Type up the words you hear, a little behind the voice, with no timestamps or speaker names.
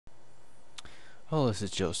Hello, this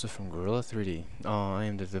is Joseph from Gorilla 3D. I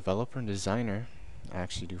am the developer and designer. I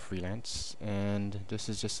actually do freelance, and this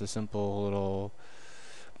is just a simple little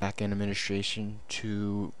back-end administration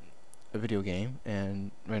to a video game.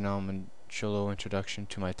 And right now I'm going to show a little introduction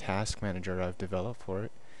to my task manager I've developed for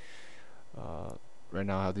it. Uh, right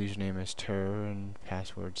now I have the username as ter and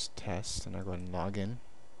password's test, and I go ahead and log in.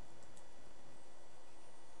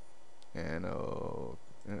 And oh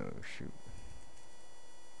shoot.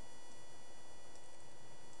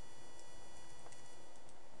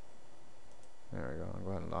 There we go. I'll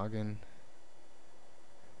go ahead and log in.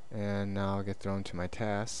 And now I'll get thrown to my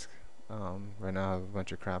task. Right now I have a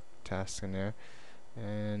bunch of crap tasks in there,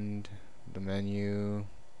 and the menu,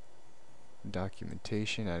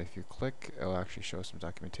 documentation, and if you click it'll actually show some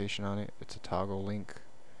documentation on it. It's a toggle link,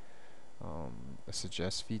 a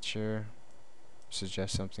suggest feature,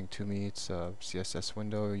 suggest something to me. It's a CSS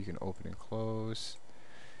window you can open and close,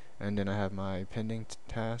 and then I have my pending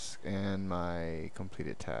task and my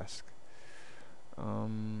completed task.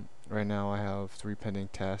 Right now I have 3 pending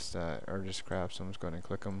tasks that are just crap, so I'm just going to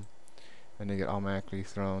click them and they get automatically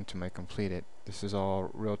thrown to my completed. This is all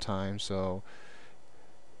real time, so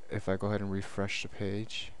if I go ahead and refresh the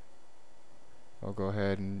page, I'll go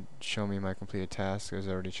ahead and show me my completed task is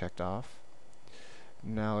already checked off.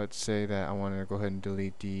 Now let's say that I want to go ahead and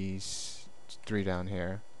delete these 3 down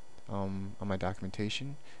here. On my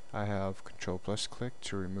documentation I have Control plus click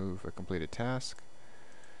to remove a completed task.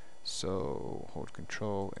 So hold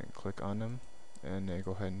Control and click on them, and they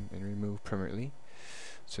go ahead and remove permanently.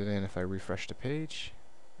 So then if I refresh the page,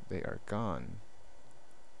 they are gone.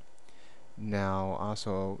 Now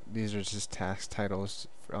also, these are just task titles.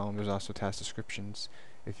 There's also task descriptions.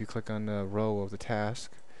 If you click on the row of the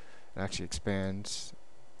task, it actually expands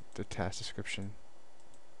the task description.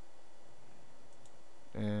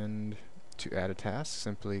 And to add a task,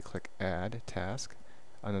 simply click Add Task.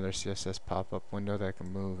 Another CSS pop-up window that I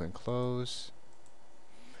can move and close.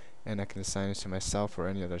 And I can assign it to myself or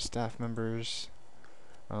any other staff members.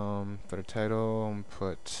 For the title, I'm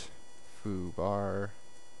put foo bar,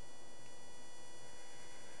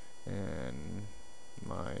 and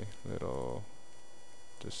my little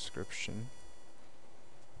description,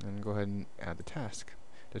 and go ahead and add the task.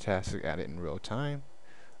 The task is added in real time.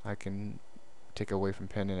 I can take away from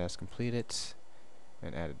pending as completed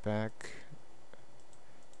and add it back.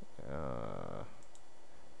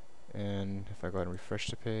 And if I go ahead and refresh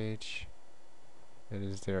the page, it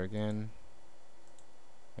is there again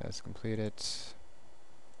as completed,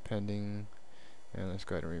 pending, and let's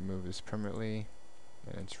go ahead and remove this permanently,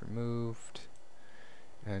 and it's removed.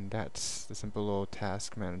 And that's the simple little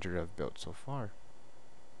task manager I've built so far.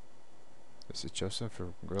 This is Joseph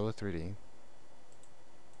for Gorilla 3D.